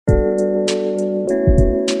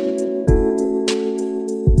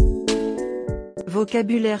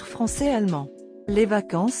Vocabulaire français-allemand. Les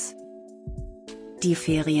vacances. Die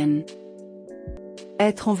Ferien.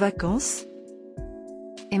 Être en vacances.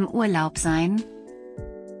 Im Urlaub sein.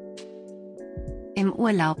 Im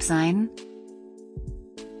Urlaub sein.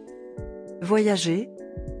 Voyager.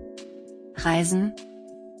 Reisen.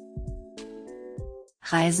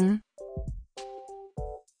 Reisen.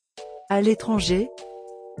 À l'étranger.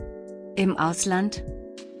 Im Ausland.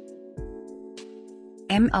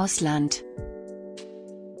 Im Ausland.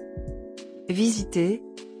 Visiter.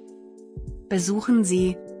 Besuchen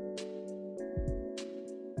Sie.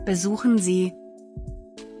 Besuchen Sie.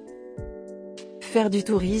 Faire du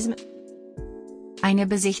tourisme. Eine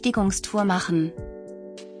Besichtigungstour machen.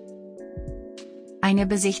 Eine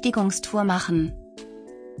Besichtigungstour machen.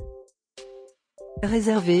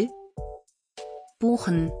 Réserver.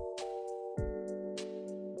 Buchen.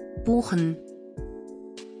 Buchen.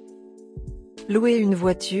 Louer une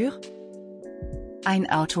voiture. Ein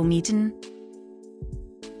Auto mieten.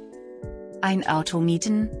 Ein Auto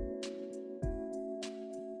mieten.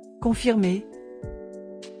 Confirmer.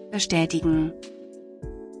 Bestätigen.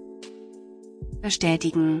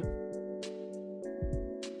 Bestätigen.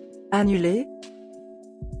 Annuler.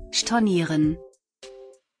 Stornieren.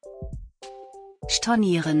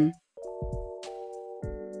 Stornieren.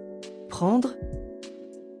 Prendre.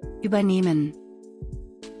 Übernehmen.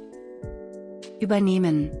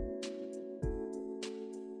 Übernehmen.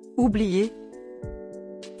 Oublier.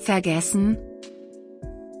 Vergessen.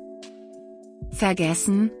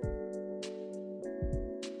 Vergessen.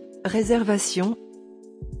 Réservation.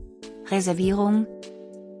 Reservierung.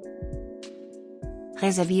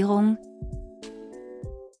 Reservierung.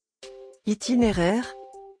 Itinéraire.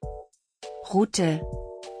 Route.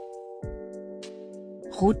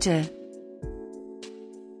 Route.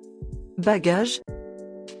 Bagage.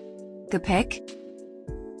 Gepäck.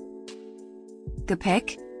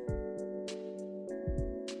 Gepäck.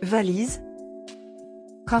 Valise.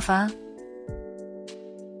 Koffer.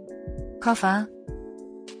 Koffer.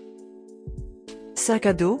 Sac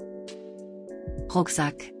à dos.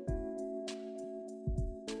 Rucksack.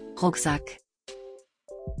 Rucksack.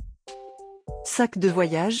 Sac de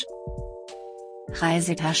voyage.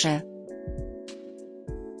 Reisetasche.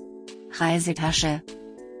 Reisetasche.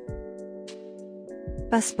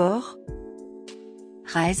 Passeport.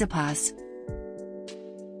 Reisepass.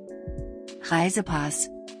 Reisepass.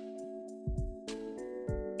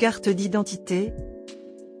 Carte d'identité.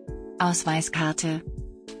 Ausweiskarte.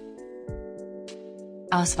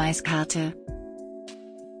 Ausweiskarte.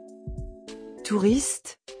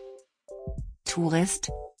 Touriste. Tourist.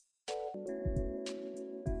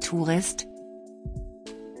 Tourist.